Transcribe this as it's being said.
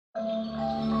I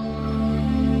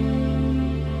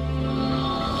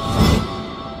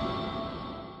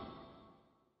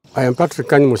am Patrick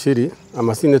Mushiri. I'm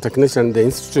a senior technician in the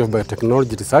Institute of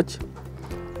Biotechnology Research,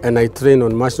 and I train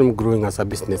on mushroom growing as a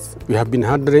business. We have been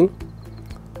handling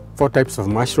 4 types of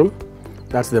mushroom.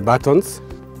 That's the buttons,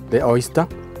 the oyster,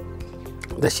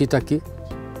 the shiitake,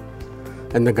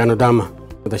 and the ganoderma.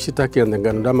 The shiitake and the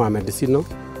ganoderma are medicinal.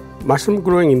 Mushroom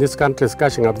growing in this country is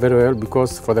catching up very well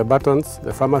because for the buttons,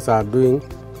 the farmers are doing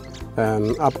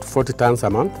up to 40 tons a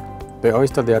month. The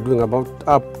oyster, they are doing about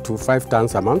up to 5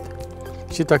 tons a month.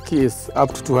 Shiitake is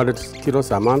up to 200 kilos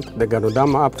a month, the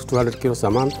ganoderma up to 200 kilos a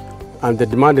month, and the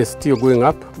demand is still going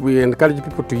up. We encourage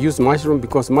people to use mushroom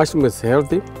because mushroom is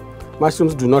healthy.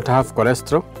 Mushrooms do not have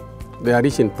cholesterol. They are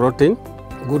rich in protein,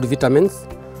 good vitamins,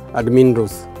 and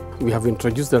minerals. We have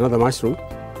introduced another mushroom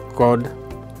called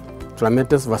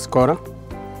Trametes vascora,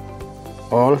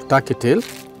 or turkey tail.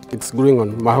 It's growing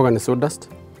on mahogany sawdust.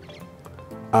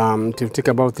 It will take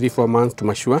about 3-4 months to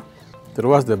mature. It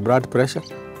lowers the blood pressure.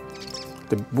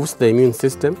 It boosts the immune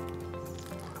system,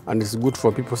 and it's good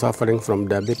for people suffering from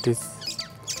diabetes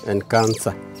and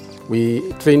cancer.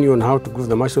 We train you on how to grow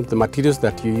the mushrooms, the materials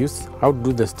that you use, how to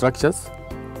do the structures,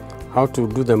 how to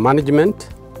do the management,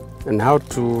 and how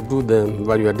to do the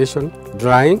value addition,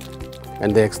 drying,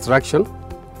 and the extraction,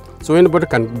 so anybody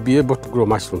can be able to grow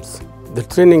mushrooms. The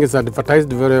training is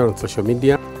advertised very well on social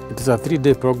media. It is a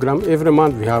 3-day program. Every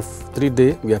month we have 3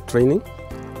 days we are training,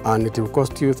 and it will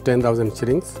cost you 10,000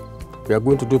 shillings. We are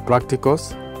going to do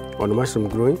practicals on mushroom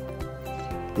growing.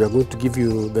 We are going to give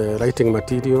you the writing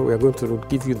material. We are going to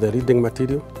give you the reading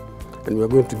material. And we are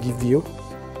going to give you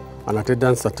an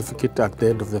attendance certificate at the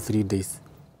end of the 3 days.